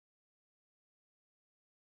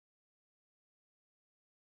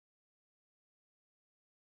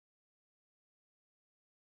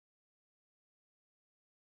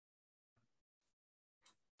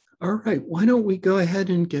All right, why don't we go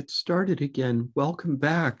ahead and get started again? Welcome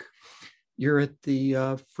back. You're at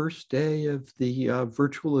the first day of the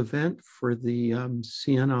virtual event for the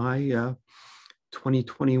CNI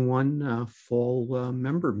 2021 fall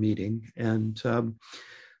member meeting. And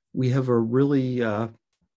we have a really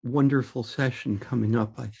wonderful session coming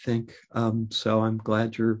up, I think. So I'm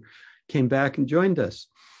glad you came back and joined us.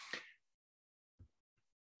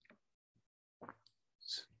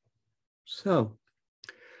 So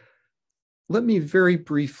let me very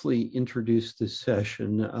briefly introduce this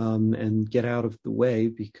session and get out of the way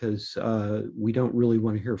because we don't really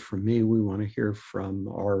want to hear from me. We want to hear from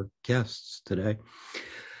our guests today.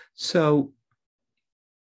 So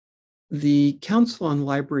the Council on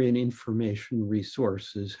Library and Information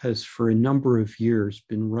Resources has for a number of years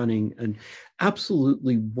been running an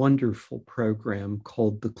absolutely wonderful program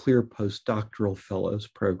called the CLIR Postdoctoral Fellows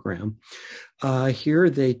Program. Here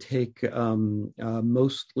they take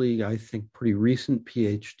mostly, I think, pretty recent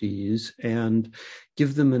PhDs and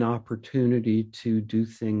give them an opportunity to do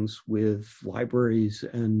things with libraries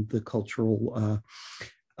and the cultural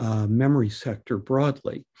memory sector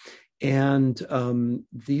broadly. And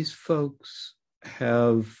these folks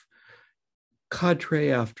have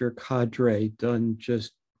cadre after cadre done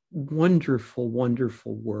just wonderful,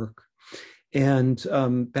 wonderful work. And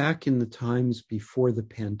back in the times before the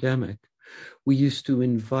pandemic, we used to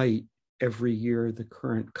invite every year the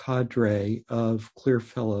current cadre of CLIR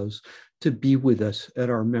Fellows to be with us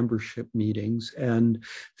at our membership meetings. And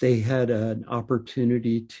they had an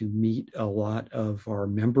opportunity to meet a lot of our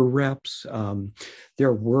member reps.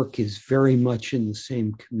 Their work is very much in the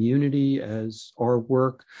same community as our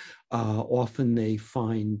work. Often they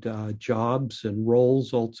find jobs and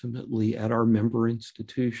roles ultimately at our member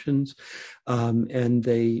institutions. And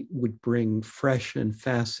they would bring fresh and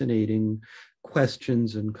fascinating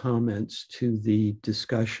questions and comments to the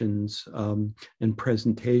discussions and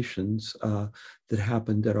presentations that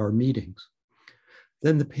happened at our meetings.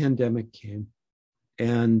 Then the pandemic came,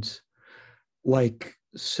 and like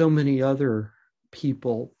so many other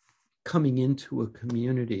people coming into a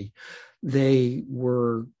community, they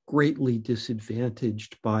were greatly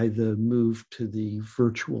disadvantaged by the move to the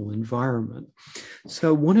virtual environment.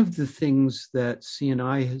 So one of the things that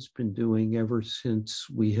CNI has been doing ever since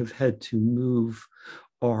we have had to move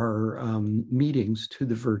our meetings to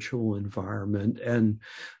the virtual environment, and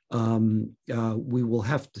we will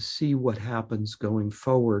have to see what happens going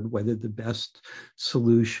forward, whether the best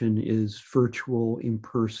solution is virtual, in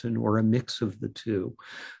person, or a mix of the two.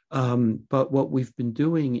 But what we've been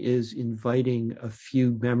doing is inviting a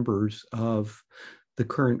few members of the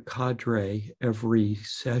current cadre every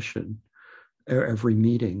session, every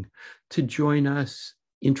meeting, to join us,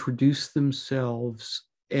 introduce themselves,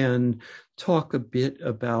 and talk a bit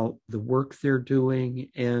about the work they're doing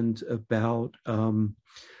and about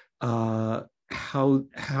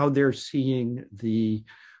how they're seeing the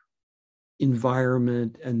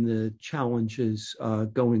environment and the challenges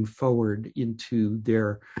going forward into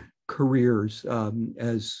their careers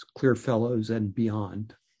as CLIR Fellows and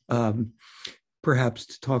beyond. Perhaps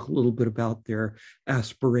to talk a little bit about their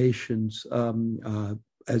aspirations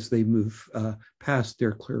as they move past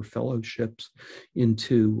their CLIR fellowships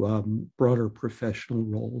into broader professional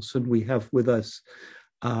roles. And we have with us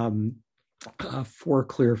 4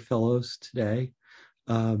 CLIR Fellows today: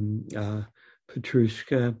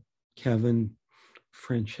 Petrouchka, Kevin,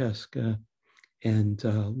 Francesca, and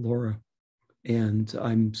Laura. And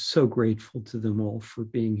I'm so grateful to them all for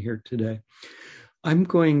being here today. I'm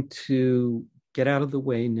going to get out of the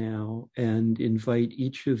way now and invite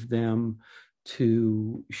each of them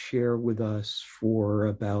to share with us for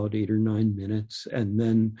about 8 or 9 minutes, and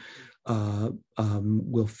then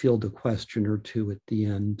we'll field a question or two at the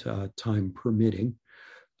end, time permitting.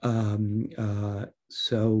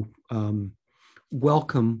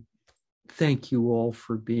 Welcome. Thank you all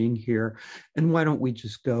for being here. And why don't we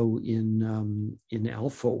just go in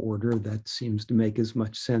alpha order? That seems to make as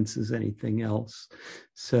much sense as anything else.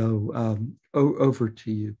 So over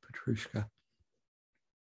to you, Petrouchka.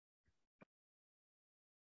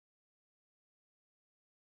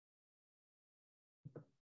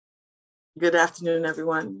 Good afternoon,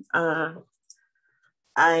 everyone. I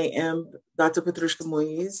am Dr. Petrouchka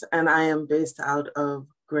Moïse, and I am based out of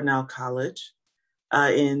Grinnell College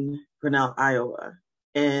in Grinnell, Iowa.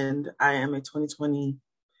 And I am a 2020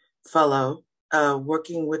 fellow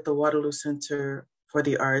working with the Waterloo Center for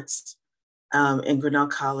the Arts in Grinnell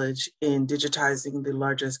College in digitizing the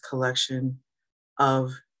largest collection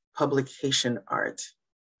of publication art.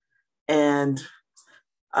 And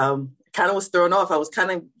kind of was thrown off. I was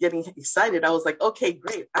kind of getting excited. I was like, okay,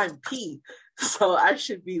 great, I'm P. So I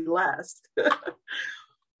should be last.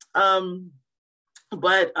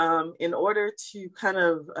 But in order to kind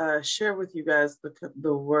of share with you guys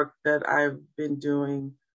the work that I've been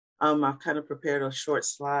doing, I've kind of prepared a short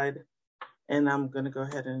slide, and I'm going to go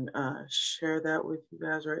ahead and share that with you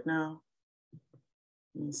guys right now.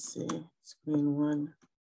 Let me see, screen one,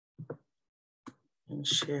 and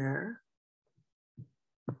share.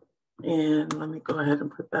 And let me go ahead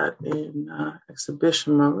and put that in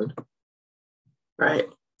exhibition mode. Right.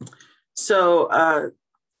 So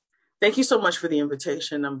thank you so much for the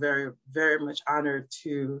invitation. I'm very, very much honored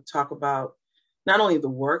to talk about not only the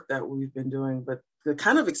work that we've been doing, but the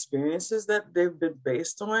kind of experiences that they've been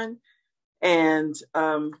based on. And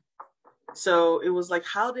so it was like,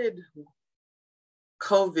 how did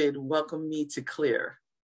COVID welcome me to CLIR?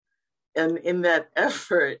 And in that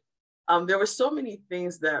effort, there were so many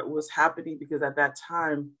things that was happening because at that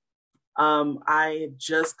time, I had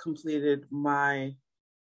just completed my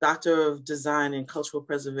Doctor of Design in Cultural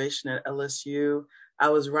Preservation at LSU. I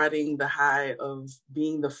was riding the high of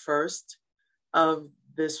being the first of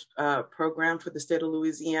this program for the state of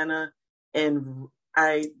Louisiana. And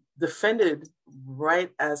I defended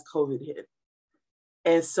right as COVID hit.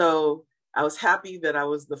 And so I was happy that I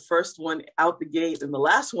was the first one out the gate and the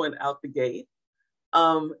last one out the gate.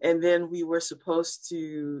 And then we were supposed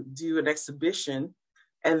to do an exhibition,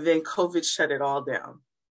 and then COVID shut it all down.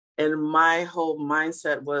 And my whole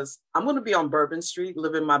mindset was, I'm going to be on Bourbon Street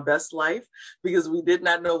living my best life, because we did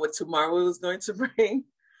not know what tomorrow was going to bring.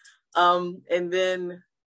 And then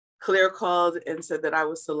CLIR called and said that I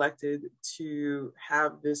was selected to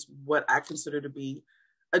have this, what I consider to be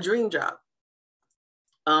a dream job.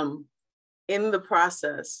 In the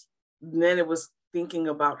process, then it was thinking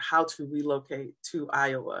about how to relocate to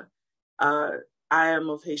Iowa. I am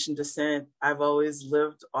of Haitian descent. I've always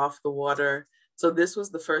lived off the water. So this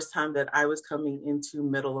was the first time that I was coming into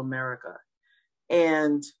Middle America.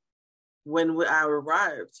 And when I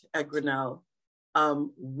arrived at Grinnell,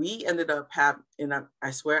 we ended up having, and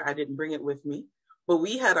I swear I didn't bring it with me, but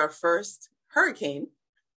we had our first hurricane.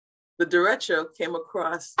 The derecho came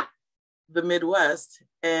across the Midwest,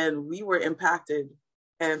 and we were impacted.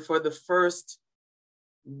 And for the first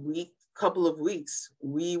couple of weeks,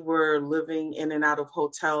 we were living in and out of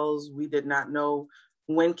hotels. We did not know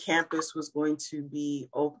when campus was going to be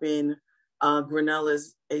open. Grinnell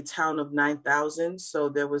is a town of 9,000, so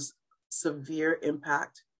there was severe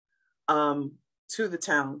impact to the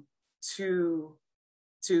town, to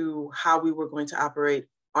how we were going to operate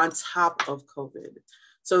on top of COVID.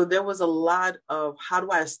 So there was a lot of, how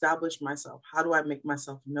do I establish myself? How do I make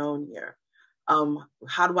myself known here?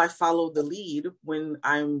 How do I follow the lead when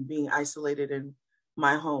I'm being isolated in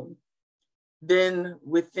my home? Then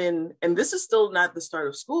and this is still not the start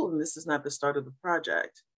of school, and this is not the start of the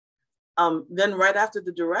project. Then right after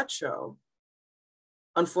the derecho,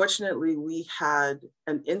 unfortunately, we had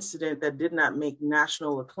an incident that did not make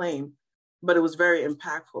national acclaim, but it was very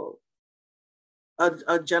impactful.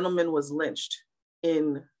 A gentleman was lynched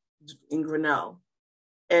in Grinnell.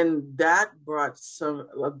 And that brought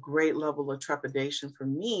a great level of trepidation for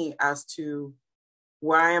me as to,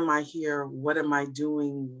 why am I here? What am I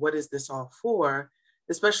doing? What is this all for?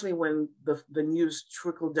 Especially when the news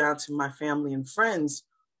trickled down to my family and friends,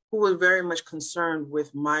 who were very much concerned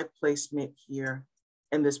with my placement here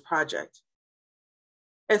in this project.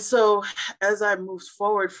 And so as I moved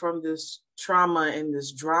forward from this trauma and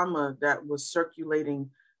this drama that was circulating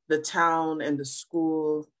the town and the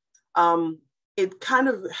school, it kind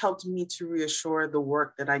of helped me to reassure the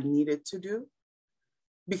work that I needed to do.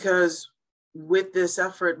 Because with this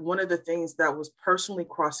effort, one of the things that was personally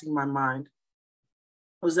crossing my mind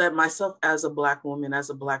was that myself as a Black woman, as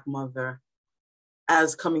a Black mother,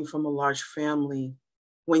 as coming from a large family,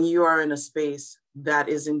 when you are in a space that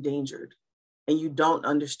is endangered and you don't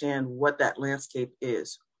understand what that landscape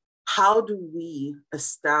is, how do we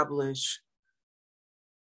establish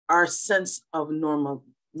our sense of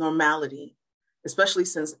normality? Especially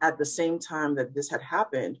since at the same time that this had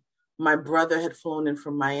happened, my brother had flown in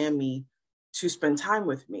from Miami to spend time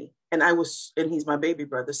with me. And he's my baby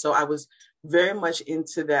brother. So I was very much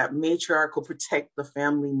into that matriarchal protect the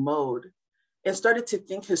family mode, and started to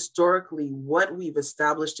think historically what we've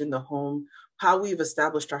established in the home, how we've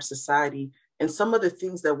established our society, and some of the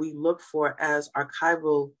things that we look for as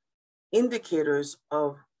archival indicators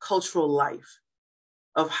of cultural life,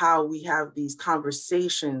 of how we have these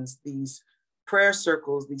conversations, these prayer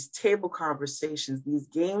circles, these table conversations, these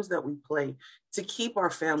games that we play to keep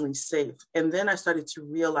our families safe. And then I started to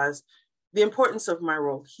realize the importance of my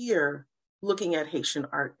role here, looking at Haitian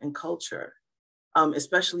art and culture,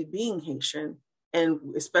 especially being Haitian,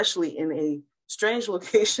 and especially in a strange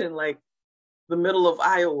location like the middle of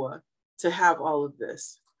Iowa, to have all of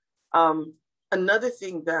this. Another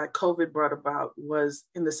thing that COVID brought about was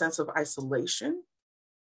in the sense of isolation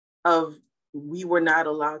of we were not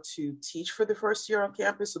allowed to teach for the first year on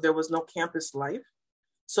campus, so there was no campus life.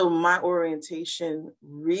 So my orientation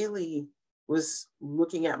really was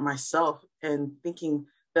looking at myself and thinking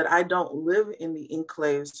that I don't live in the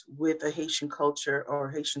enclaves with a Haitian culture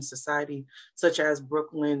or Haitian society, such as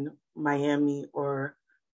Brooklyn, Miami, or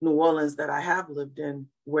New Orleans that I have lived in,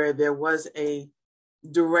 where there was a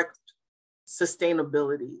direct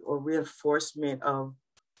sustainability or reinforcement of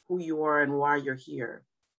who you are and why you're here.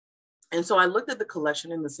 And so I looked at the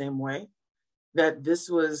collection in the same way, that this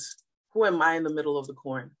was, who am I in the middle of the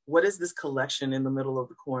corn? What is this collection in the middle of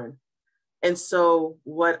the corn? And so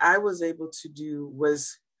what I was able to do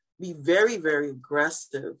was be very, very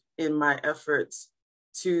aggressive in my efforts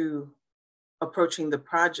to approaching the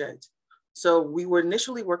project. So we were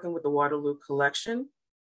initially working with the Waterloo collection.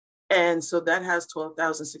 And so that has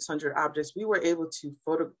 12,600 objects. We were able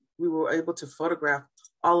to photograph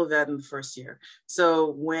all of that in the first year.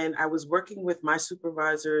 So when I was working with my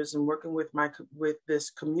supervisors and working with this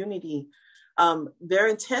community, their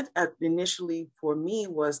intent initially for me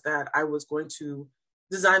was that I was going to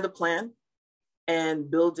design the plan and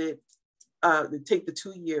build it, take the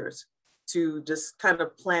 2 years to just kind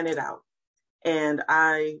of plan it out. And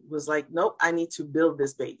I was like, nope, I need to build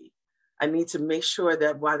this baby. I need to make sure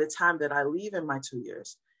that by the time that I leave in my 2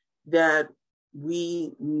 years, that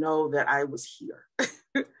we know that I was here.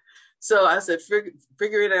 So I said,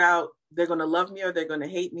 figure it out. They're going to love me or they're going to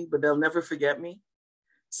hate me, but they'll never forget me.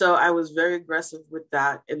 So I was very aggressive with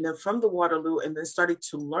that. And then from the Waterloo, and then started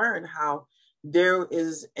to learn how there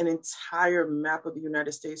is an entire map of the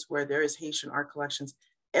United States where there is Haitian art collections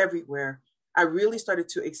everywhere. I really started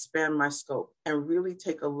to expand my scope and really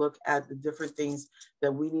take a look at the different things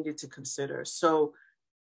that we needed to consider. So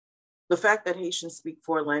the fact that Haitians speak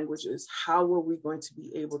 4 languages, how were we going to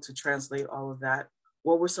be able to translate all of that?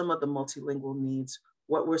 What were some of the multilingual needs?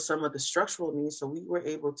 What were some of the structural needs? So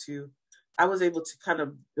I was able to kind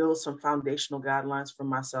of build some foundational guidelines for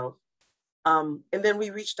myself. And then we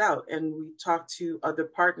reached out and we talked to other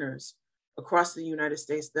partners across the United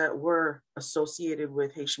States that were associated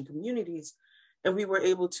with Haitian communities. And we were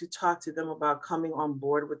able to talk to them about coming on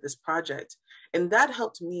board with this project. And that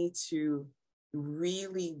helped me to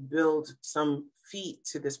really build some feet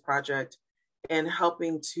to this project and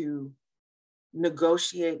helping to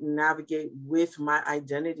negotiate and navigate with my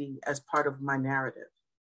identity as part of my narrative.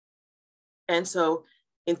 And so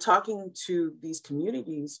in talking to these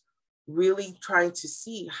communities, really trying to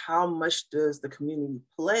see how much does the community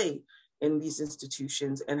play in these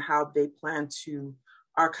institutions and how they plan to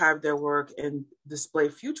archive their work and display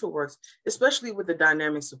future works, especially with the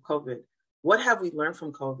dynamics of COVID. What have we learned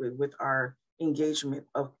from COVID with our engagement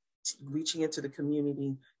of reaching into the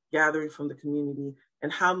community, gathering from the community,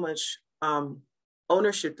 and how much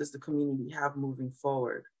ownership does the community have moving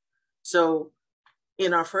forward? So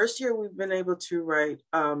in our first year, we've been able to write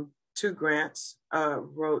 2 grants,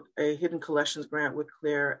 wrote a hidden collections grant with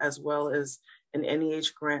CLIR, as well as an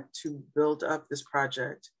NEH grant to build up this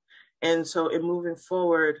project. And so in moving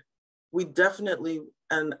forward, we definitely,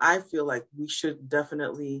 and I feel like we should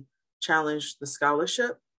definitely challenge the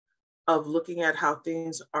scholarship of looking at how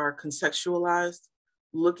things are contextualized,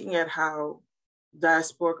 looking at how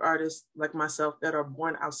diasporic artists like myself that are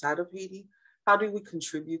born outside of Haiti, how do we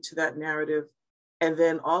contribute to that narrative? And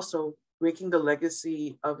then also breaking the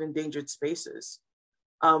legacy of endangered spaces,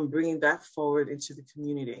 bringing that forward into the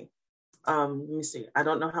community. Let me see, I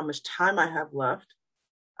don't know how much time I have left.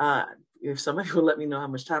 If somebody will let me know how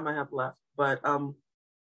much time I have left, but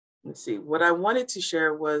let's see, what I wanted to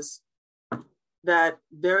share was that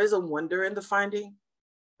there is a wonder in the finding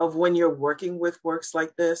of when you're working with works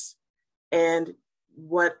like this. And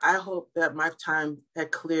what I hope that my time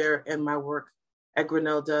at CLIR and my work at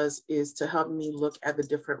Grinnell does is to help me look at the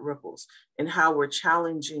different ripples and how we're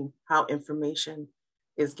challenging how information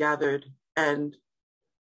is gathered and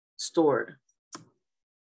stored.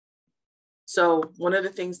 So one of the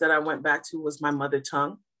things that I went back to was my mother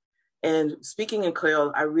tongue. And speaking in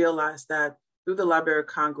Creole, I realized that through the Library of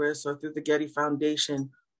Congress or through the Getty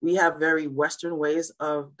Foundation, we have very Western ways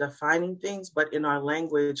of defining things, but in our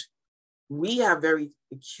language, we have very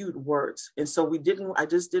acute words. And so I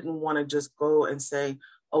just didn't want to just go and say,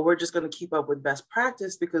 oh, we're just going to keep up with best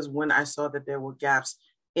practice, because when I saw that there were gaps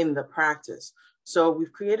in the practice. So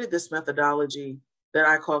we've created this methodology that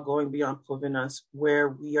I call going beyond provenance, where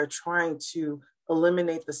we are trying to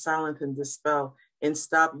eliminate the silent and dispel and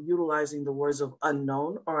stop utilizing the words of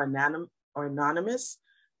unknown or or anonymous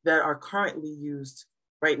that are currently used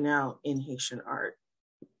right now in Haitian art.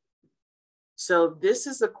 So this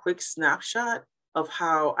is a quick snapshot of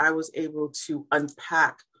how I was able to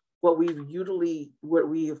unpack what we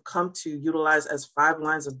have come to utilize as 5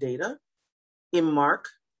 lines of data in MARC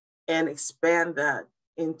and expand that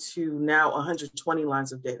into now 120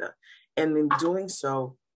 lines of data. And in doing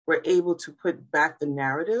so, we're able to put back the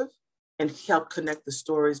narrative and help connect the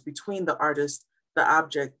stories between the artist, the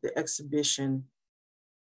object, the exhibition,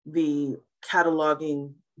 the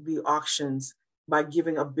cataloging, the auctions, by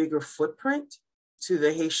giving a bigger footprint to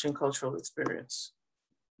the Haitian cultural experience.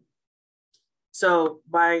 So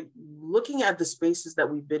by looking at the spaces that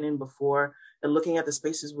we've been in before and looking at the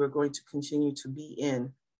spaces we're going to continue to be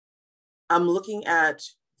in, I'm looking at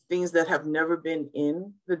things that have never been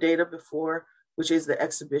in the data before, which is the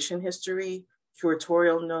exhibition history,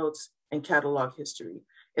 curatorial notes, and catalog history,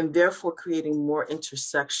 and therefore creating more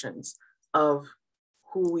intersections of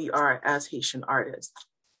who we are as Haitian artists.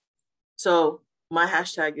 So my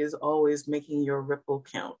hashtag is always making your ripple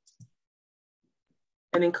count.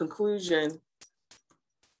 And in conclusion,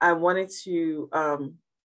 I wanted to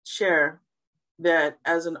share that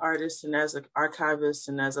as an artist and as an archivist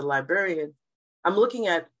and as a librarian, I'm looking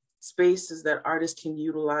at spaces that artists can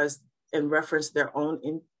utilize and reference their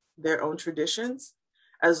own traditions,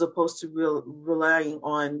 as opposed to relying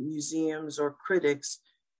on museums or critics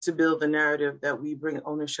to build the narrative that we bring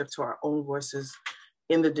ownership to our own voices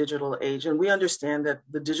in the digital age. And we understand that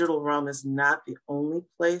the digital realm is not the only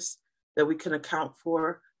place that we can account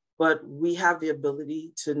for, but we have the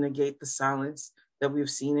ability to negate the silence that we've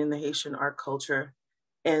seen in the Haitian art culture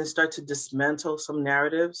and start to dismantle some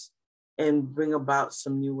narratives and bring about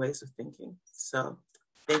some new ways of thinking. So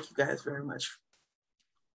thank you guys very much.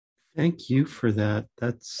 Thank you for that.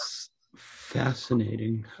 That's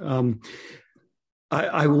fascinating.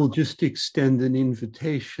 I will just extend an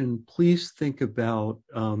invitation. Please think about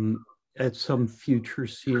at some future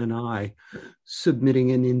CNI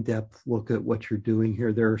submitting an in-depth look at what you're doing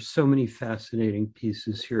here. There are so many fascinating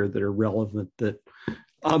pieces here that are relevant that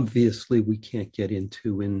obviously we can't get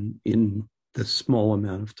into in the small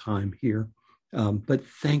amount of time here. But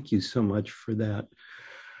thank you so much for that.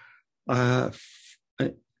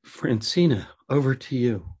 Francena, over to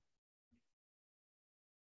you.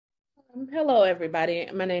 Hello, everybody.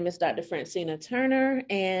 My name is Dr. Francena Turner,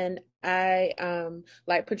 and I,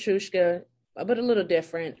 like Petrouchka, but a little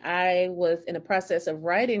different. I was in the process of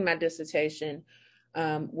writing my dissertation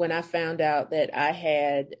when I found out that I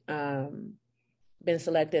had been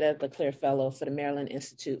selected as the CLIR Fellow for the Maryland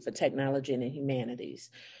Institute for Technology and the Humanities.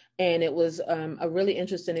 And it was a really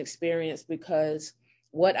interesting experience because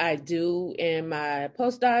what I do in my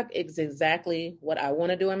postdoc is exactly what I want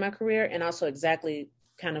to do in my career, and also exactly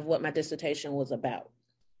kind of what my dissertation was about.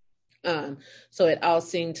 So it all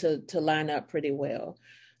seemed to line up pretty well.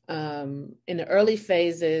 In the early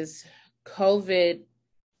phases, COVID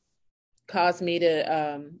caused me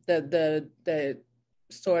to, the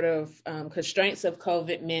sort of constraints of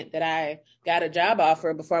COVID meant that I got a job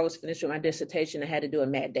offer before I was finished with my dissertation. I had to do a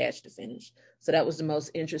mad dash to finish. So that was the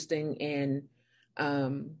most interesting and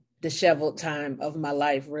disheveled time of my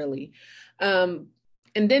life, really. And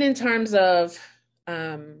then in terms of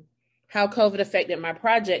how COVID affected my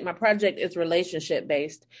project is relationship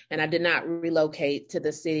based, and I did not relocate to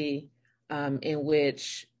the city in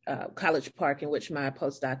which College Park, in which my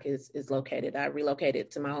postdoc is located. I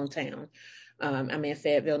relocated to my hometown. I'm in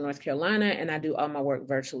Fayetteville, North Carolina, and I do all my work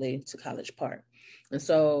virtually to College Park. And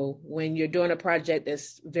so when you're doing a project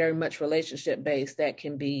that's very much relationship based, that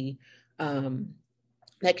can be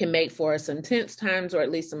that can make for some tense times or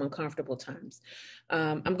at least some uncomfortable times.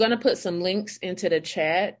 I'm going to put some links into the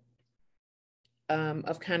chat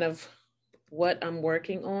of kind of what I'm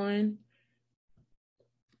working on.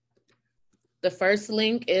 The first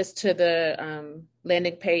link is to the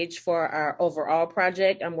landing page for our overall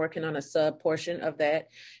project. I'm working on a sub portion of that,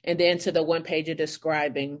 and then to the one page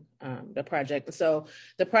describing the project. So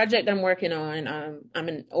the project I'm working on, I'm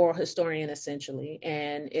an oral historian essentially,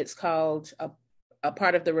 and it's called a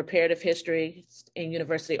part of the Reparative History and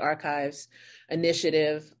University Archives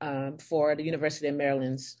initiative for the University of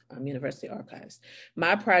Maryland's University Archives.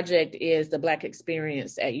 My project is the Black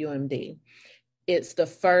Experience at UMD. It's the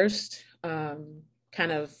first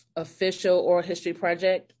kind of official oral history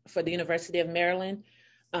project for the University of Maryland.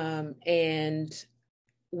 And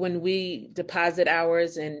when we deposit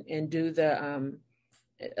ours and do the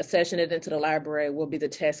session it into the library, will be the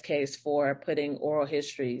test case for putting oral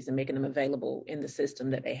histories and making them available in the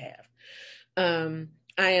system that they have.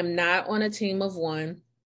 I am not on a team of one.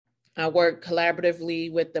 I work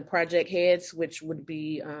collaboratively with the project heads, which would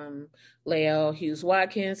be Lael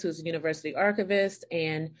Hughes-Watkins, who's a university archivist,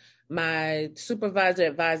 and my supervisor,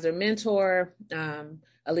 advisor, mentor,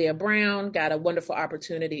 Aaliyah Brown, got a wonderful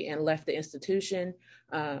opportunity and left the institution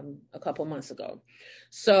a couple months ago.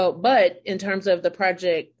 So, but in terms of the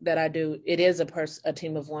project that I do, it is a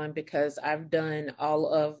team of one, because I've done all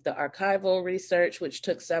of the archival research, which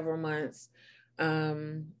took several months,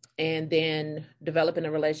 and then developing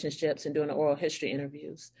the relationships and doing the oral history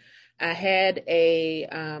interviews. I had a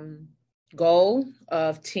goal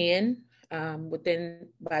of 10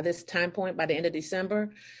 by this time point, by the end of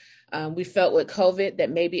December. We felt with COVID that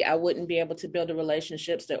maybe I wouldn't be able to build the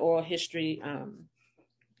relationships that oral history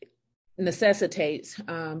necessitates,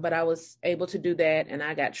 but I was able to do that, and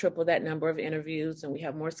I got triple that number of interviews, and we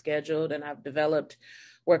have more scheduled, and I've developed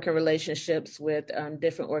working relationships with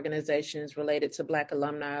different organizations related to Black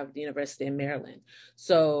alumni of the University of Maryland.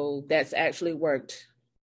 So that's actually worked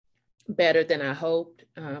better than I hoped.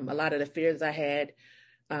 A lot of the fears I had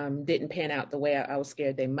didn't pan out the way I was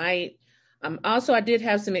scared they might. Also, I did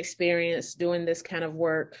have some experience doing this kind of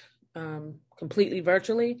work completely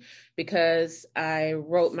virtually, because I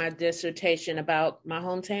wrote my dissertation about my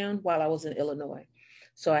hometown while I was in Illinois.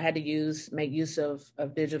 So I had to make use of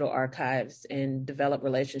digital archives and develop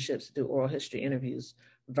relationships to do oral history interviews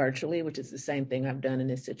virtually, which is the same thing I've done in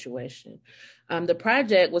this situation. The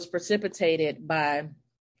project was precipitated by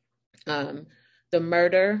the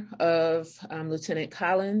murder of Lieutenant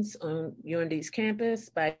Collins on UMD's campus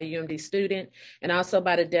by a UMD student, and also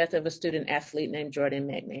by the death of a student athlete named Jordan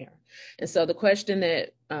McNair. And so the question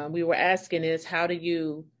that we were asking is, how do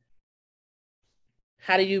you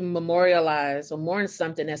memorialize or mourn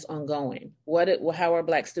something that's ongoing? How are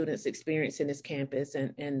Black students experiencing this campus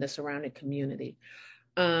and the surrounding community?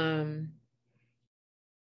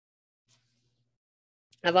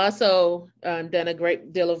 I've also done a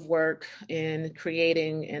great deal of work in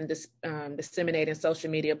creating and disseminating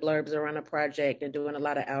social media blurbs around the project and doing a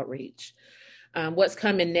lot of outreach. What's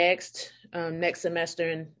coming next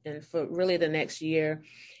semester and for really the next year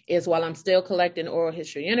is, while I'm still collecting oral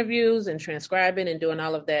history interviews and transcribing and doing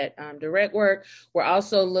all of that direct work, we're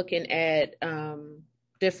also looking at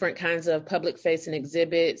different kinds of public facing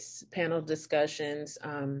exhibits, panel discussions,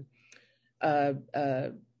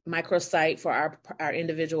 microsite for our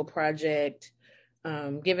individual project,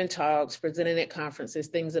 giving talks, presenting at conferences,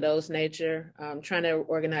 things of those nature, trying to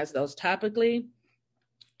organize those topically.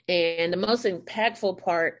 And the most impactful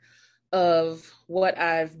part of what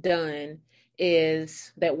I've done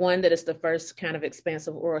is that it's the first kind of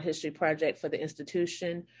expansive oral history project for the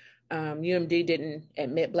institution. UMD didn't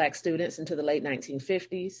admit Black students until the late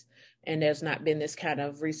 1950s, and there's not been this kind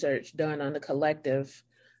of research done on the collective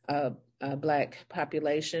Black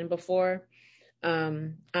population before.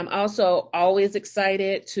 I'm also always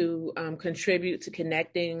excited to contribute to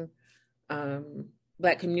connecting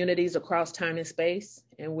Black communities across time and space,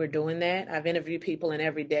 and we're doing that. I've interviewed people in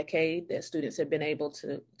every decade that students have been able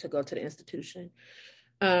to go to the institution.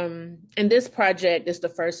 And this project is the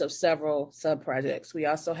first of several sub-projects. We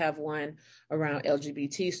also have one around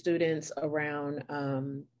LGBT students, around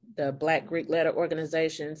the Black Greek letter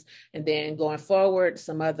organizations, and then going forward,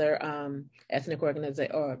 some other ethnic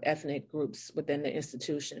groups within the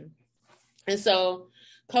institution. And so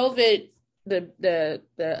COVID, the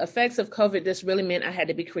effects of COVID just really meant I had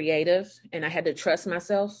to be creative, and I had to trust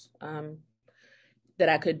myself that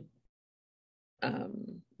I could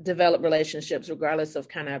develop relationships regardless of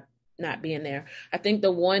kind of not being there. I think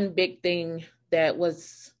the one big thing that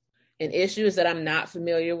was an issue is that I'm not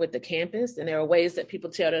familiar with the campus, and there are ways that people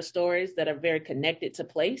tell their stories that are very connected to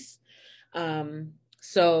place.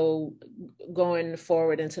 So going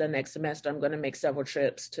forward into the next semester, I'm going to make several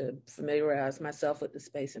trips to familiarize myself with the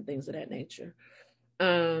space and things of that nature.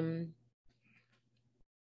 And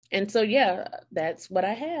so, yeah, that's what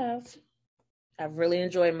I have. I've really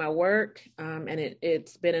enjoyed my work, and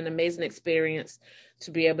it's been an amazing experience to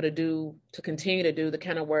be able to continue to do the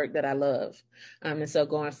kind of work that I love. And so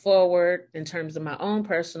going forward, in terms of my own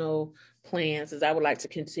personal plans, is I would like to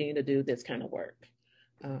continue to do this kind of work,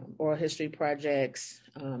 oral history projects,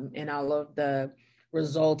 and all of the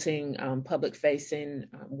resulting public-facing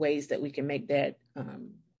ways that we can make that,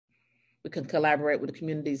 we can collaborate with the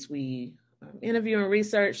communities we interview and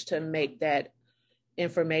research to make that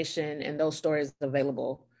information and those stories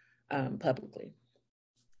available publicly.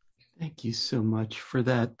 Thank you so much for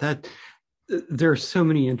that. There are so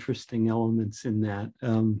many interesting elements in that.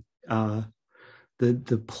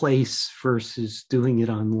 The place versus doing it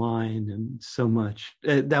online, and so much.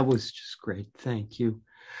 That was just great. Thank you.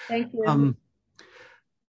 Thank you.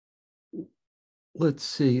 let's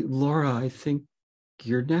see, Laura, I think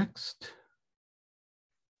you're next.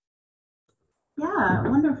 Yeah,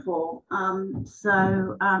 wonderful. I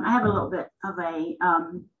have a little bit of a,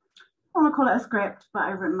 I want to call it a script, but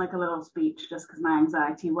I've written like a little speech just because my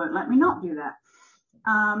anxiety won't let me not do that.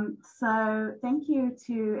 So thank you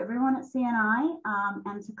to everyone at CNI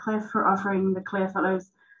and to Cliff for offering the CLIR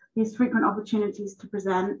Fellows these frequent opportunities to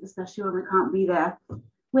present, especially when we can't be there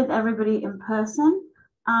with everybody in person.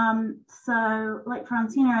 So like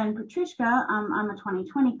Francena and Petrouchka, I'm a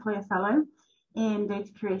 2020 CLIR Fellow in data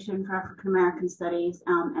curation for African American studies,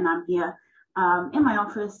 and I'm here in my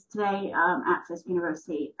office today at Fisk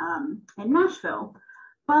University in Nashville.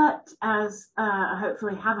 But as I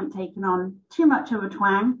hopefully haven't taken on too much of a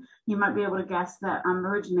twang, you might be able to guess that I'm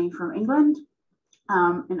originally from England,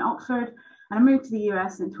 in Oxford, and I moved to the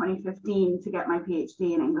US in 2015 to get my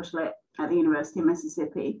PhD in English Lit at the University of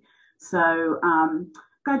Mississippi. So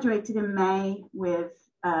graduated in May with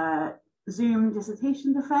Zoom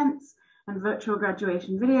dissertation defense and virtual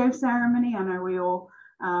graduation video ceremony. I know we all,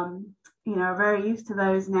 are very used to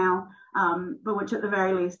those now, but which at the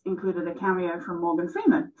very least included a cameo from Morgan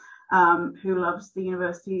Freeman, who loves the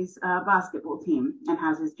university's basketball team and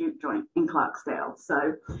has his juke joint in Clarksdale.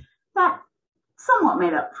 So that somewhat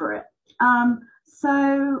made up for it.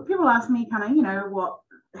 So people ask me kind of,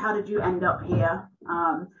 how did you end up here?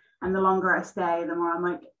 And the longer I stay, the more I'm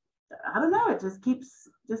like, I don't know, it just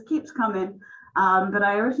keeps coming. But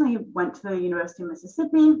I originally went to the University of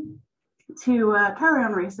Mississippi to carry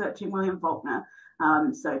on researching William Faulkner.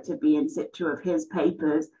 So to be in situ of his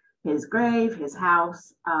papers, his grave, his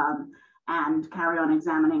house, and carry on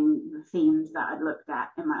examining the themes that I'd looked at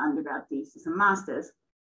in my undergrad thesis and master's.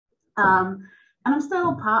 And I'm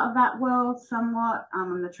still part of that world somewhat.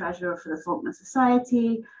 I'm the treasurer for the Faulkner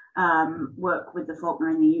Society, work with the Faulkner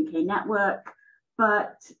in the UK network,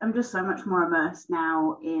 but I'm just so much more immersed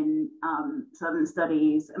now in Southern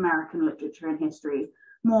studies, American literature and history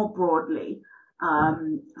more broadly.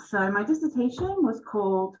 So my dissertation was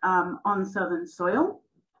called On Southern Soil,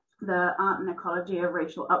 the Art and Ecology of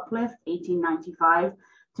Racial Uplift, 1895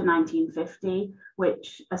 to 1950,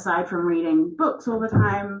 which aside from reading books all the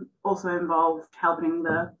time, also involved helping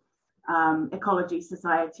the Ecology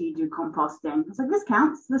Society do composting. It's like, this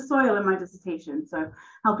counts, the soil in my dissertation. So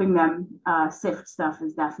helping them sift stuff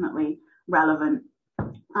is definitely relevant.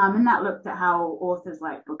 And that looked at how authors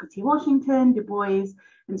like Booker T. Washington, Du Bois,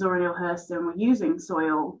 and Zora Neale Hurston were using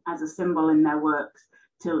soil as a symbol in their works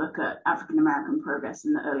to look at African American progress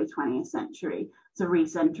in the early 20th century. So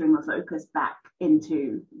recentering the focus back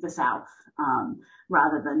into the South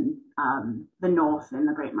rather than the North in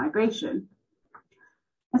the Great Migration.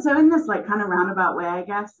 And so in this like kind of roundabout way, I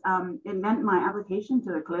guess, it meant my application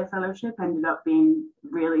to the CLIR Fellowship ended up being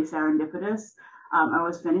really serendipitous. I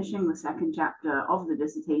was finishing the second chapter of the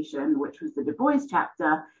dissertation, which was the Du Bois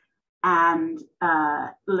chapter, and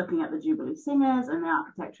looking at the Jubilee Singers and the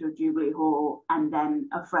architecture of Jubilee Hall. And then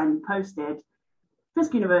a friend posted,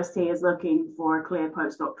 Fisk University is looking for a CLIR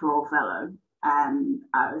Postdoctoral Fellow. And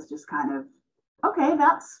I was just kind of, okay,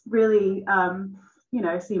 that's really,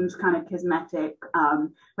 seems kind of kismetic,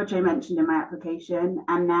 which I mentioned in my application.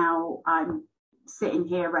 And now I'm sitting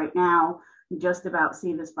here right now, just about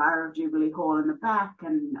see the spire of Jubilee Hall in the back,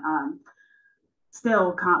 and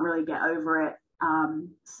still can't really get over it.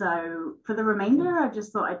 So for the remainder, I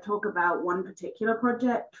just thought I'd talk about one particular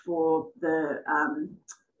project for the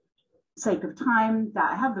sake of time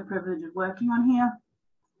that I have the privilege of working on here,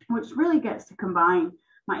 which really gets to combine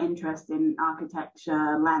my interest in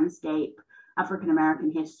architecture, landscape, African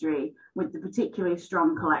American history with the particularly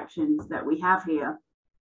strong collections that we have here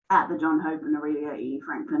at the John Hope and Aurelia E.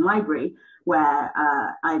 Franklin Library, where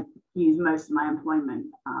I use most of my employment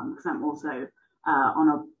because I'm also on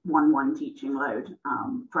a 1-1 teaching load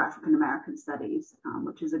for African American studies,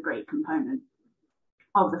 which is a great component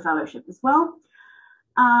of the fellowship as well.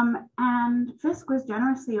 And Fisk was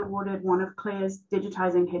generously awarded one of CLIR's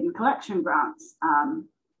Digitizing Hidden Collection grants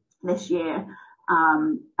this year.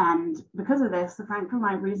 And because of this, the Franklin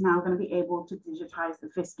Library is now going to be able to digitize the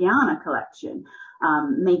Fiskiana collection,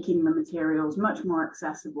 making the materials much more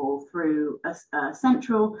accessible through a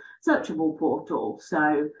central searchable portal.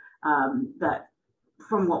 So that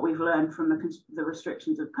from what we've learned from the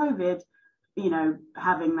restrictions of COVID,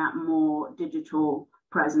 having that more digital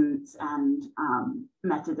presence and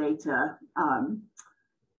metadata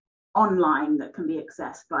online that can be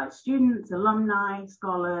accessed by students, alumni,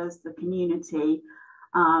 scholars, the community.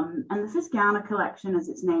 And the Fiskiana collection, as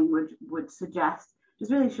its name would suggest,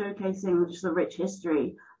 is really showcasing just the rich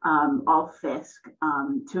history of Fisk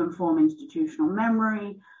to inform institutional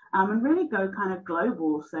memory and really go kind of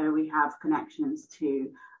global. So we have connections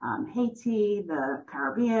to Haiti, the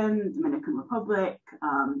Caribbean, Dominican Republic,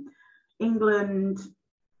 England,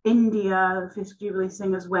 India. The Fisk Jubilee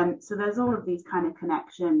Singers went. So there's all of these kind of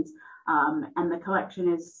connections. And the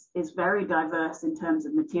collection is very diverse in terms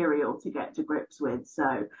of material to get to grips with.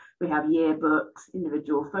 So we have yearbooks,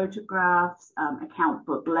 individual photographs, account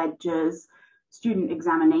book ledgers, student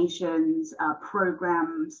examinations,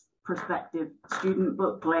 programs, prospective student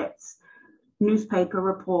booklets, newspaper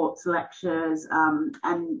reports, lectures,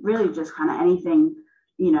 and really just kind of anything,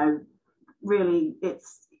 really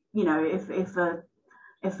it's,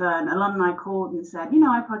 if an alumni called and said,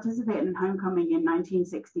 I participated in homecoming in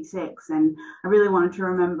 1966 and I really wanted to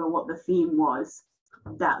remember what the theme was,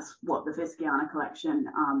 that's what the Fiskiana collection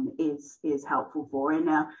is helpful for.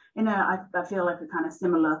 I feel like a kind of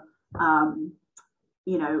similar,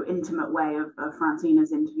 intimate way of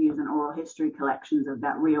Francena's interviews and oral history collections, of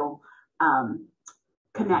that real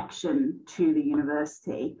connection to the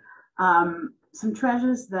university. Some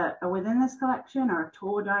treasures that are within this collection are a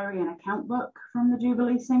tour diary and account book from the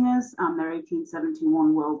Jubilee Singers, their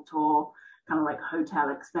 1871 world tour, kind of like hotel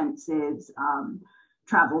expenses,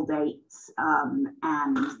 travel dates,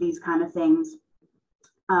 and these kind of things.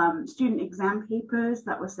 Student exam papers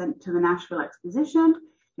that were sent to the Nashville Exposition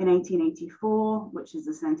in 1884, which is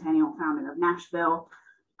the centennial founding of Nashville,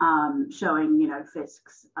 showing,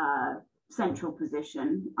 Fisk's central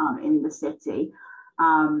position in the city.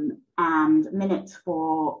 And minutes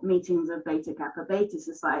for meetings of Beta Kappa Beta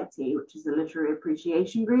Society, which is a literary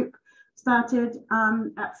appreciation group started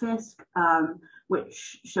at Fisk,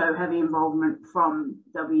 which show heavy involvement from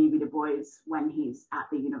W.E.B. Du Bois when he's at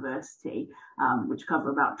the university, which cover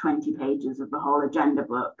about 20 pages of the whole agenda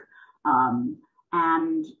book.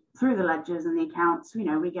 And through the ledgers and the accounts,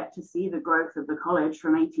 we get to see the growth of the college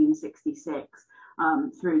from 1866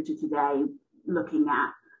 through to today, looking at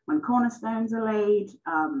when cornerstones are laid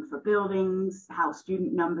for buildings, how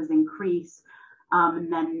student numbers increase,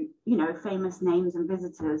 and then, famous names and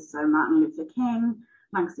visitors. So Martin Luther King,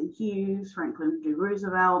 Langston Hughes, Franklin D.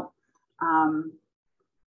 Roosevelt,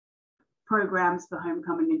 programs for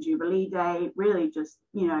homecoming and Jubilee Day, really just,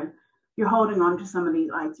 you're holding on to some of these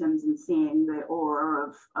items and seeing the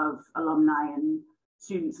aura of alumni and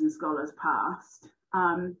students and scholars past.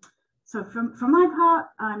 So for my part,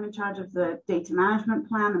 I'm in charge of the data management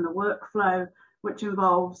plan and the workflow, which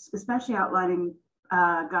involves especially outlining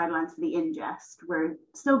guidelines for the ingest. We're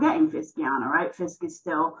still getting Fiskiana, right? Fisk is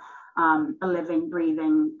still a living,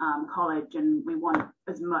 breathing college, and we want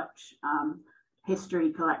as much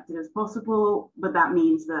history collected as possible. But that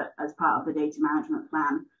means that as part of the data management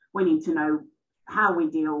plan, we need to know how we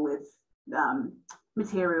deal with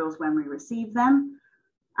materials when we receive them.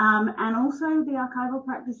 And also the archival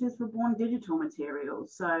practices for born digital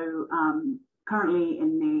materials. So currently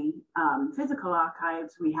in the physical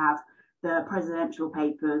archives, we have the presidential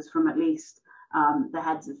papers from at least the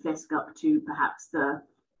heads of Fisk up to perhaps the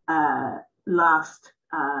last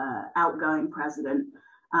outgoing president.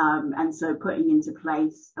 And so putting into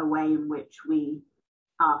place a way in which we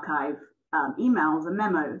archive emails and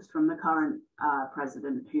memos from the current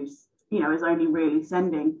president, who's, is only really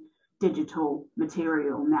sending digital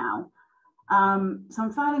material now. So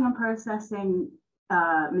I'm filing and processing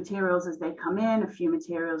materials as they come in, a few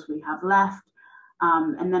materials we have left,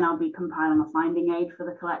 and then I'll be compiling a finding aid for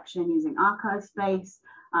the collection using archive space,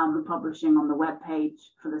 and publishing on the webpage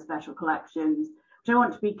for the special collections, which I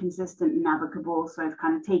want to be consistent and navigable. So I've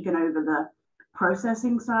kind of taken over the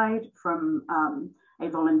processing side from a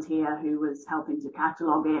volunteer who was helping to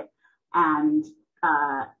catalog it, and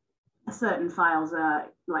certain files are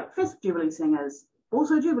like Fisk Jubilee Singers,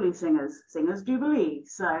 also Jubilee Singers, Singers Jubilee.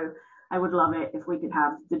 So I would love it if we could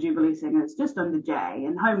have the Jubilee Singers just under J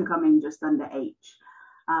and Homecoming just under H.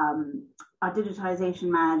 Our digitization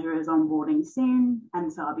manager is onboarding soon,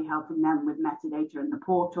 and so I'll be helping them with metadata in the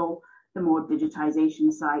portal, the more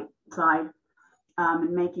digitization side,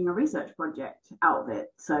 and making a research project out of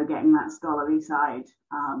it. So getting that scholarly side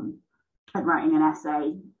and writing an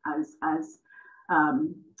essay as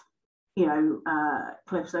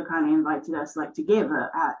Cliff so kindly invited us to give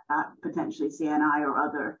at potentially CNI or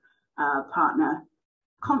other partner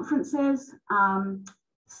conferences.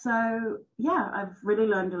 So yeah, I've really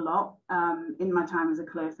learned a lot in my time as a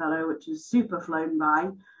CLIR Fellow, which is super flown by.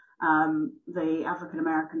 The African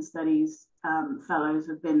American Studies Fellows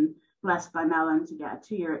have been blessed by Mellon to get a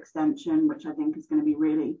 2-year extension, which I think is going to be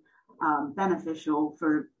really beneficial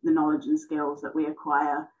for the knowledge and skills that we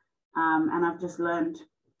acquire. And I've just learned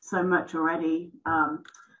so much already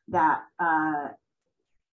that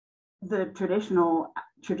the traditional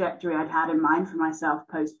trajectory I'd had in mind for myself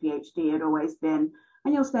post PhD had always been,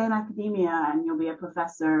 and you'll stay in academia and you'll be a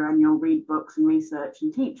professor and you'll read books and research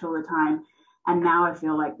and teach all the time. And now I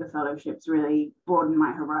feel like the fellowships really broaden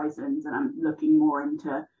my horizons, and I'm looking more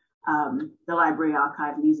into the library,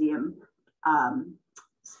 archive, museum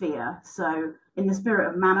sphere. So in the spirit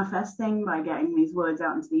of manifesting by getting these words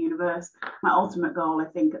out into the universe, my ultimate goal, I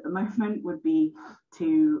think at the moment, would be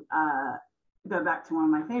to go back to one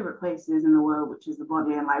of my favorite places in the world, which is the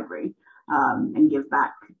Bodleian Library, and give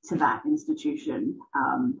back to that institution,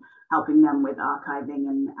 helping them with archiving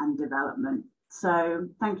and development. So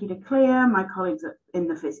thank you to CLIR, my colleagues in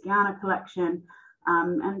the Fiskiana collection,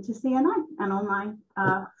 and to CNI and all my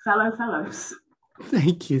fellows.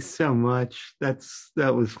 Thank you so much. That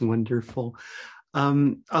was wonderful.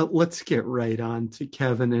 Let's get right on to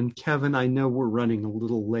Kevin. And Kevin, I know we're running a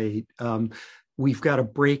little late. We've got a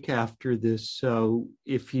break after this, so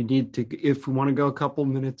if you want to go a couple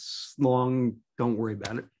minutes long, don't worry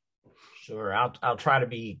about it. Sure, I'll try to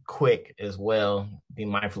be quick as well, be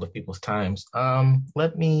mindful of people's times.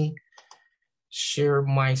 Let me share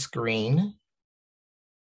my screen.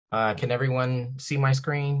 Can everyone see my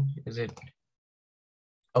screen? Is it?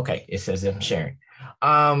 Okay, it says I'm sharing.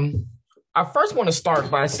 I first want to start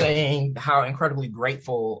by saying how incredibly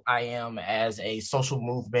grateful I am as a social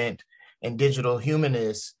movement and digital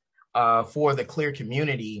humanist for the CLIR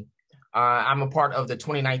community. I'm a part of the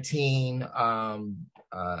 2019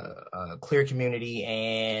 CLIR community,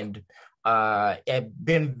 and I've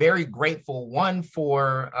been very grateful, one,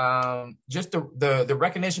 for just the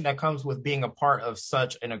recognition that comes with being a part of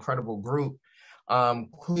such an incredible group.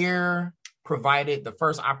 CLIR provided the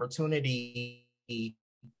first opportunity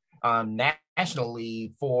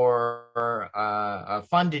nationally for a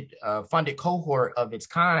funded cohort of its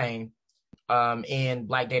kind in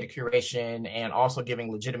Black data curation, and also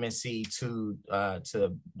giving legitimacy to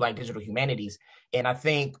Black digital humanities. And I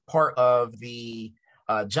think part of the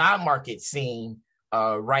job market scene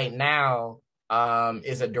right now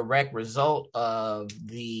is a direct result of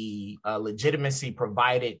the legitimacy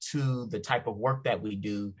provided to the type of work that we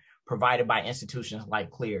do, provided by institutions like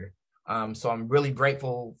CLIR. So I'm really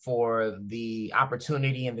grateful for the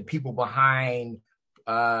opportunity and the people behind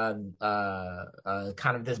kind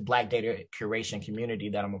of this Black data curation community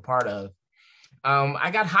that I'm a part of.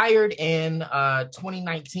 I got hired in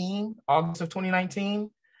 2019, August of 2019,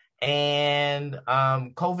 and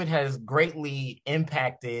COVID has greatly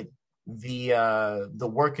impacted the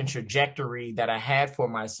work and trajectory that I had for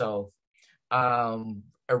myself.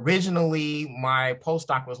 Originally, my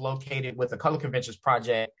postdoc was located with the Color Conventions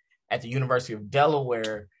Project at the University of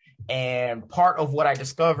Delaware. And part of what I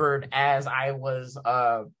discovered as I was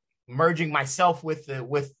merging myself with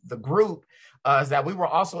the group is that we were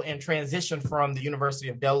also in transition from the University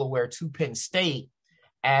of Delaware to Penn State,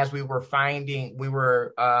 as we were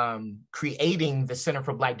creating the Center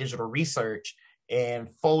for Black Digital Research and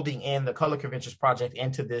folding in the Color Conventions Project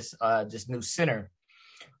into this new center.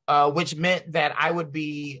 Which meant that I would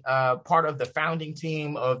be part of the founding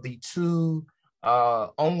team of the two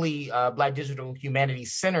only Black digital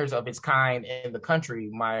humanities centers of its kind in the country.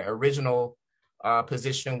 My original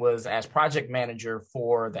position was as project manager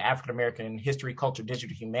for the African American History, Culture,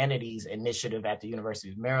 Digital Humanities initiative at the University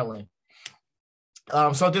of Maryland.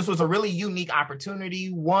 So this was a really unique opportunity.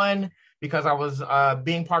 One, because I was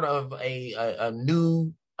being part of a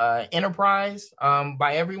new enterprise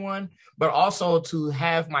by everyone, but also to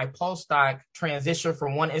have my postdoc transition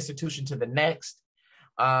from one institution to the next.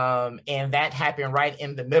 And that happened right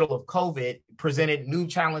in the middle of COVID, presented new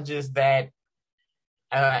challenges that,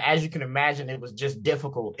 as you can imagine, it was just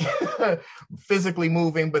difficult physically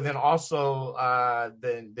moving, but then also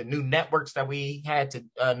the new networks that we had to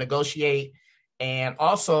negotiate, and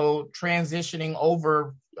also transitioning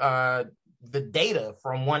over the data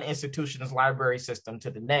from one institution's library system to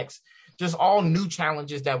the next. Just all new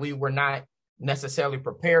challenges that we were not necessarily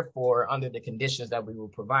prepared for under the conditions that we were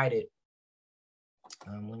provided.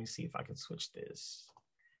 Let me see if I can switch this.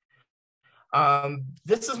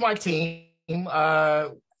 This is my team.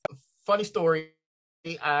 Funny story,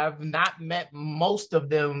 I've not met most of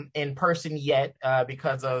them in person yet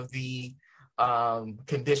because of the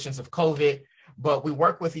conditions of COVID, but we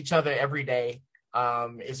work with each other every day.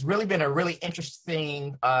 It's really been a really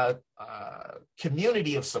interesting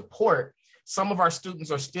community of support. Some of our students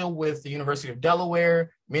are still with the University of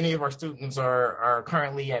Delaware. Many of our students are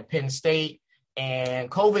currently at Penn State. And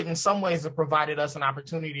COVID in some ways has provided us an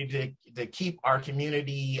opportunity to keep our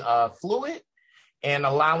community fluid, and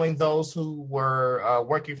allowing those who were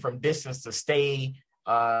working from distance to stay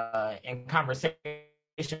in conversation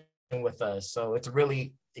with us. So it's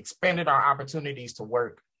really expanded our opportunities to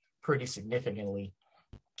work pretty significantly.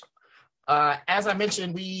 As I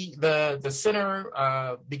mentioned, the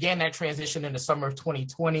center began that transition in the summer of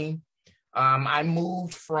 2020. I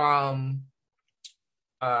moved from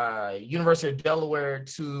University of Delaware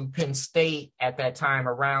to Penn State at that time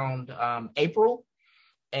around April.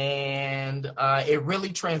 And it really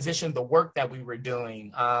transitioned the work that we were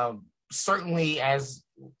doing. Certainly, as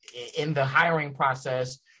in the hiring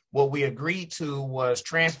process, what we agreed to was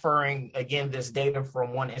transferring, again, this data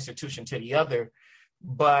from one institution to the other.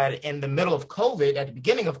 But in the middle of COVID, at the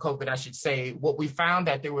beginning of COVID, I should say, what we found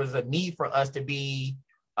that there was a need for us to be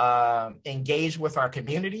engaged with our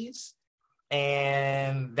communities.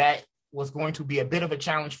 And that was going to be a bit of a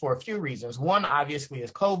challenge for a few reasons. One, obviously,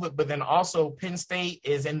 is COVID, but then also Penn State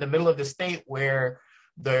is in the middle of the state where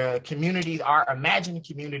the communities, our imagined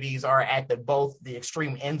communities, are at both the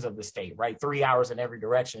extreme ends of the state, right? 3 hours in every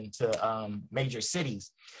direction to major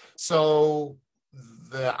cities. So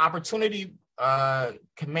the opportunity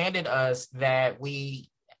commanded us that we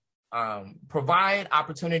provide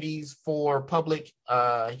opportunities for public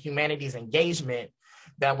humanities engagement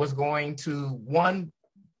that was going to, one,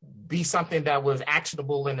 be something that was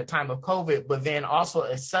actionable in the time of COVID, but then also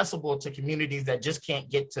accessible to communities that just can't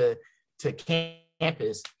get to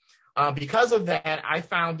campus. Because of that, I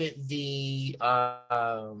founded the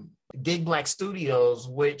Dig Black Studios,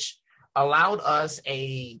 which allowed us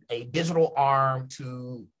a digital arm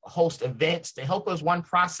to host events to help us, one,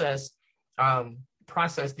 process the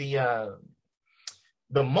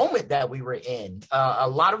moment that we were in. A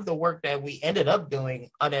lot of the work that we ended up doing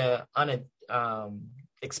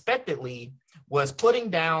unexpectedly was putting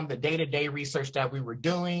down the day-to-day research that we were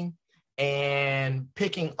doing and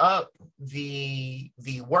picking up the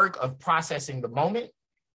work of processing the moment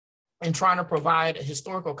and trying to provide a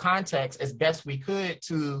historical context as best we could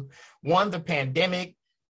to, one, the pandemic,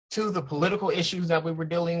 two, the political issues that we were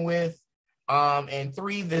dealing with, and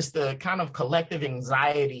three, the kind of collective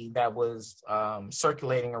anxiety that was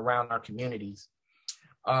circulating around our communities.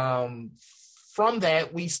 From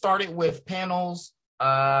that, we started with panels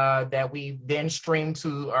that we then streamed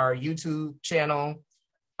to our YouTube channel,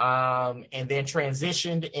 and then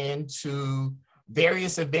transitioned into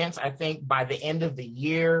various events. I think by the end of the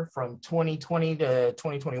year, from 2020 to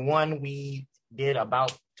 2021, we did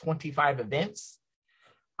about 25 events.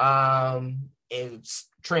 It's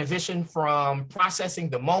transitioned from processing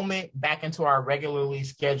the moment back into our regularly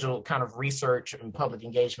scheduled kind of research and public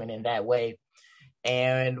engagement in that way.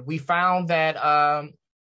 And we found that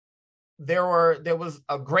there was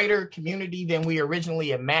a greater community than we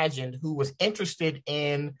originally imagined who was interested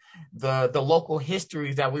in the local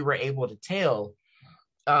histories that we were able to tell.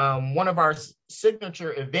 One of our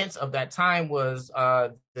signature events of that time was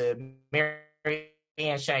the Mary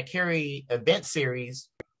Ann Shakiri event series.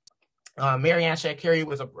 Mary Ann Shakiri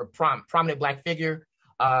was a prominent Black figure,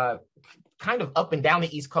 kind of up and down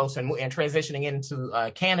the East Coast and transitioning into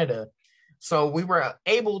Canada. So we were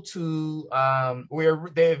able to,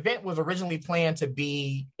 the event was originally planned to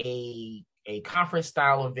be a conference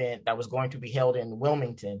style event that was going to be held in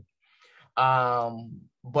Wilmington.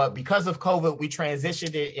 But because of COVID, we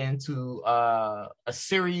transitioned it into a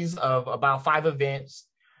series of about 5 events,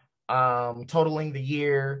 totaling the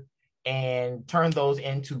year, and turned those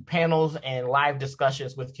into panels and live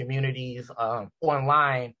discussions with communities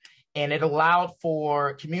online. And it allowed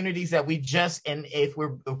for communities that we just, and if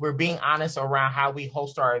we're being honest around how we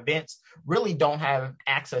host our events, really don't have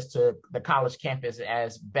access to the college campus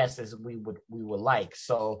as best as we would like.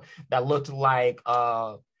 So that looked like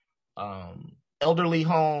elderly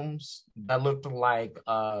homes, that looked like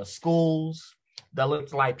schools, that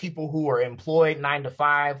looked like people who are employed 9 to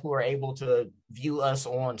 5, who are able to view us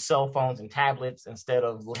on cell phones and tablets instead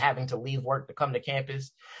of having to leave work to come to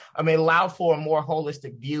campus. I mean, it allowed for a more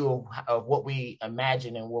holistic view of what we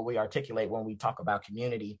imagine and what we articulate when we talk about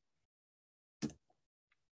community.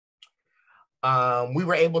 We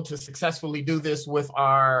were able to successfully do this with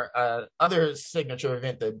our other signature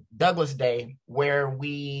event, the Douglas Day, where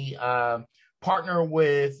we partner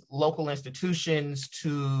with local institutions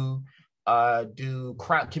to do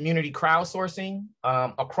community crowdsourcing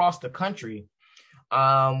across the country.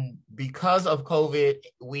 Because of COVID,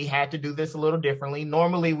 we had to do this a little differently.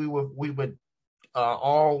 Normally, we would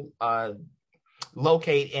all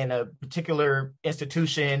locate in a particular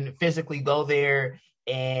institution, physically go there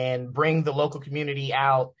and bring the local community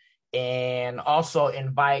out, and also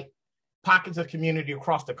invite pockets of community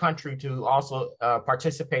across the country to also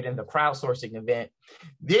participate in the crowdsourcing event.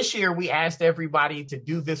 This year, we asked everybody to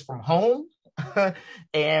do this from home,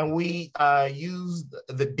 and we used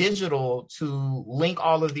the digital to link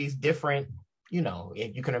all of these different you know,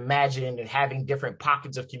 if you can imagine having different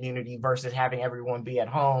pockets of community versus having everyone be at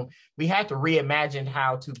home, we had to reimagine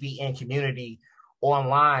how to be in community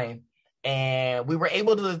online. And we were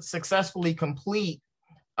able to successfully complete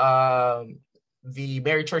the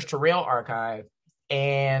Mary Church Terrell archive.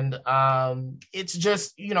 And it's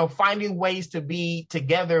just, you know, finding ways to be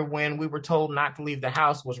together when we were told not to leave the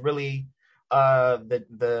house was really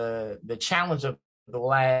the challenge of the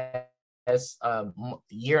last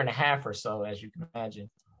year and a half or so, as you can imagine.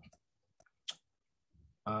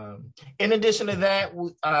 In addition to that,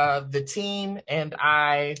 the team and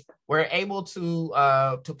I were able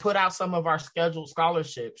to put out some of our scheduled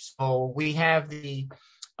scholarships. So we have in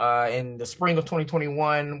the spring of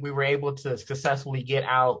 2021, we were able to successfully get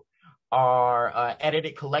out our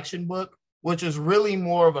edited collection book, which is really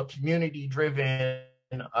more of a community-driven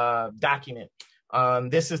document.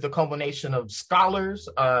 This is the culmination of scholars,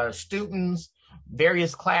 students,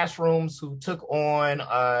 various classrooms who took on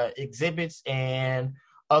exhibits and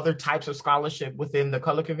other types of scholarship within the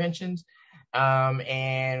color conventions.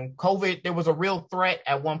 And COVID, there was a real threat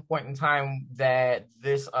at one point in time that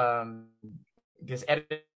this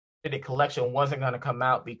edited collection wasn't going to come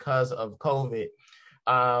out because of COVID.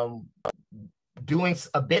 Doing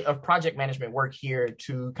a bit of project management work here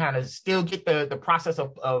to kind of still get the process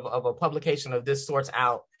of a publication of this sorts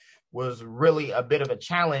out was really a bit of a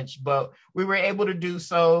challenge, but we were able to do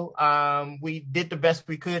so. We did the best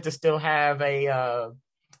we could to still have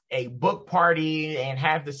a book party and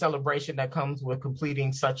have the celebration that comes with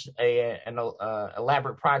completing such an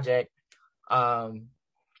elaborate project.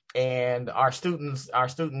 And our students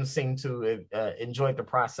seem to enjoy the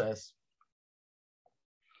process.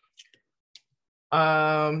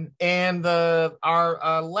 And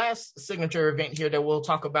our last signature event here that we'll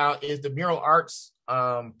talk about is the Mural Arts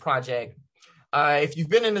project. If you've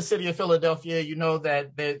been in the city of Philadelphia, you know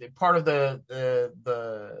that part of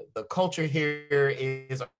the culture here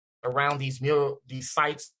is around these mural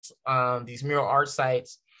art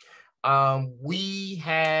sites. We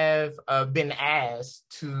have been asked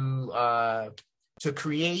to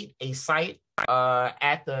create a site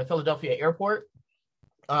at the Philadelphia airport.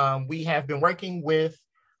 We have been working with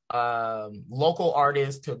local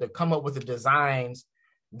artists to come up with the designs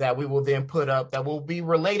that we will then put up that will be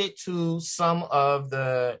related to some of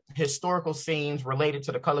the historical scenes related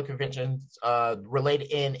to the color conventions related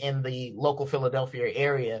in the local Philadelphia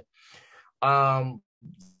area.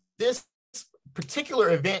 This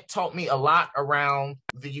particular event taught me a lot around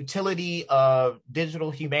the utility of digital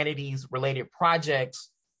humanities related projects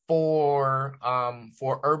for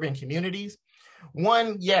urban communities.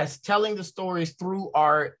 One, yes, telling the stories through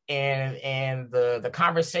art and the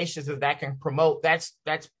conversations that can promote, that's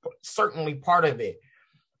certainly part of it.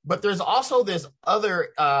 But there's also this other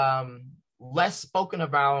less spoken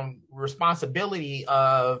about responsibility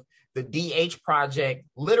of the DH project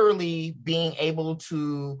literally being able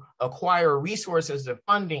to acquire resources and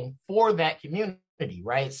funding for that community,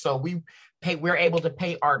 right? So we're able to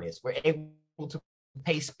pay artists, we're able to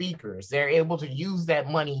pay speakers, they're able to use that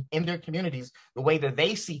money in their communities the way that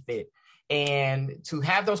they see fit, and to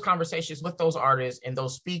have those conversations with those artists and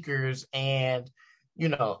those speakers, and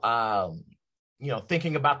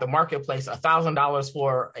thinking about the marketplace, $1,000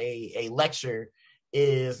 for a lecture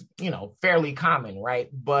is fairly common, right?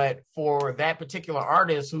 But for that particular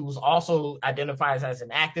artist who's also identifies as an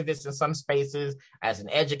activist in some spaces, as an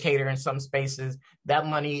educator in some spaces, that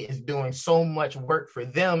money is doing so much work for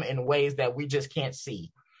them in ways that we just can't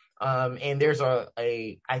see. And there's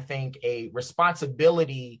I think a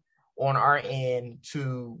responsibility on our end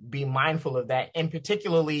to be mindful of that, and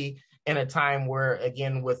particularly in a time where,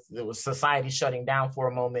 again, with society shutting down for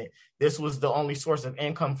a moment, this was the only source of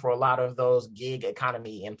income for a lot of those gig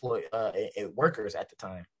economy workers at the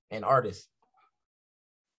time, and artists.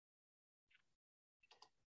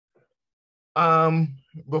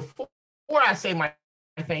 Before I say my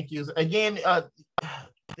thank yous, again,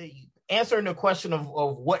 answering the question of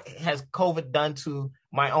what has COVID done to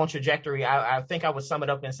my own trajectory, I think I would sum it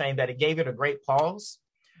up in saying that it gave it a great pause.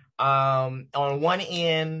 On one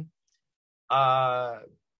end,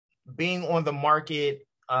 being on the market,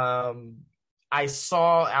 I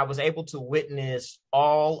was able to witness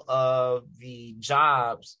all of the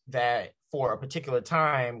jobs that for a particular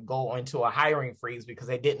time go into a hiring freeze because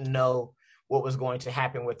they didn't know what was going to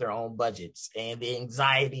happen with their own budgets, and the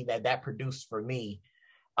anxiety that produced for me.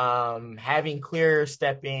 Having CLIR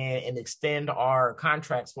step in and extend our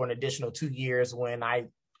contracts for an additional 2 years when I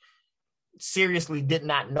seriously did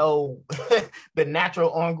not know the natural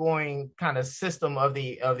ongoing kind of system of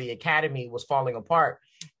the academy was falling apart.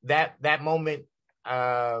 That moment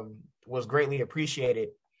was greatly appreciated.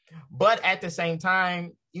 But at the same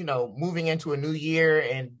time, you know, moving into a new year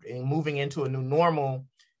and moving into a new normal,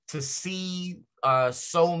 to see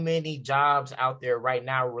so many jobs out there right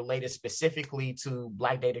now related specifically to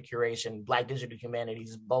Black data curation, Black digital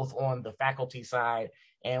humanities, both on the faculty side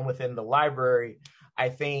and within the library, I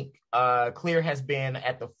think CLIR has been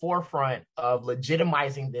at the forefront of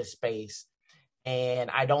legitimizing this space. And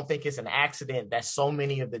I don't think it's an accident that so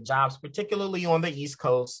many of the jobs, particularly on the East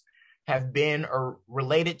Coast, have been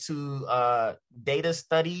related to data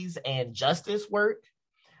studies and justice work,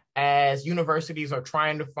 as universities are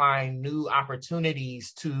trying to find new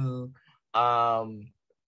opportunities to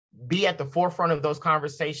be at the forefront of those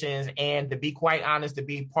conversations, and to be quite honest, to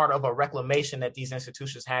be part of a reclamation that these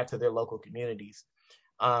institutions have to their local communities.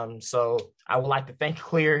 So I would like to thank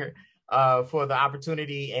CLIR for the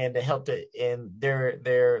opportunity and to help in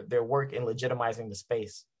their work in legitimizing the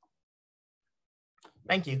space.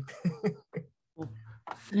 Thank you.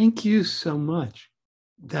 Thank you so much.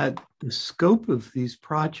 That the scope of these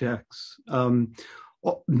projects,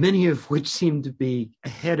 many of which seem to be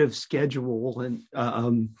ahead of schedule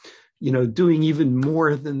and you know, doing even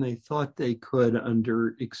more than they thought they could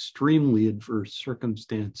under extremely adverse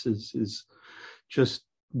circumstances, is just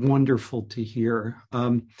wonderful to hear.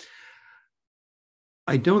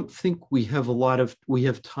 I don't think we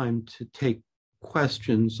have time to take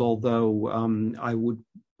questions, although I would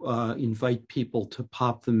invite people to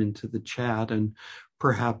pop them into the chat, and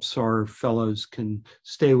perhaps our fellows can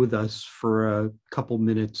stay with us for a couple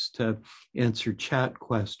minutes to answer chat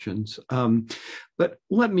questions. But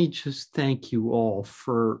let me just thank you all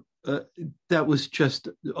for, that was just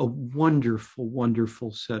a wonderful,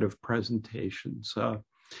 wonderful set of presentations. You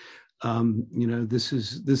know, this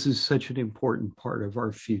is such an important part of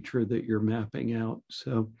our future that you're mapping out.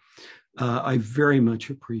 So I very much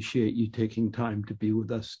appreciate you taking time to be with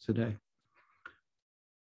us today.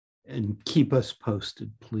 And keep us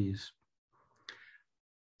posted, please.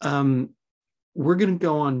 We're going to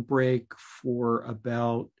go on break for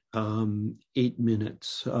about 8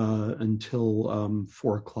 minutes until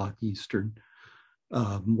 4 o'clock Eastern,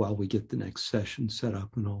 while we get the next session set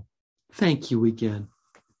up and all. Thank you again.